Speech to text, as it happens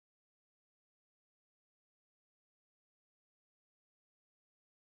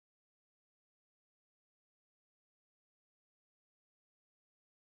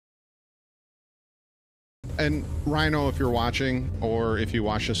and Rhino, if you're watching, or if you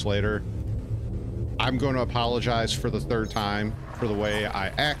watch this later, I'm going to apologize for the third time for the way I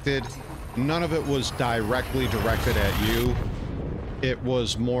acted. None of it was directly directed at you. It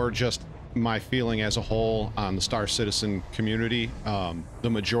was more just my feeling as a whole on the Star Citizen community, the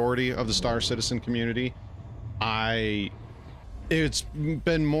majority of the Star Citizen community. It's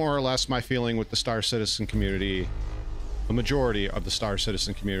been more or less my feeling with the Star Citizen community, the majority of the Star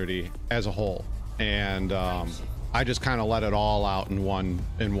Citizen community as a whole. And I just kind of let it all out in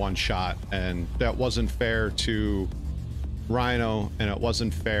one shot, and that wasn't fair to Rhino, and it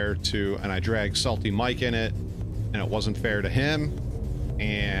wasn't fair to, and I dragged Salty Mike in it, and it wasn't fair to him,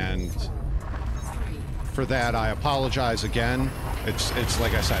 and for that I apologize again. It's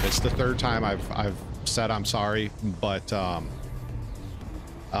like I said, it's the third time I've said I'm sorry, but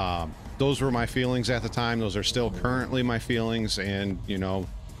those were my feelings at the time. Those are still currently my feelings, and you know,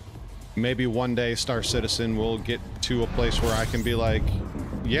 maybe one day Star Citizen will get to a place where I can be like,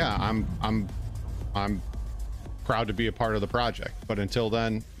 yeah, I'm proud to be a part of the project. But until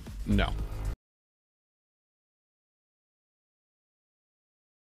then, no.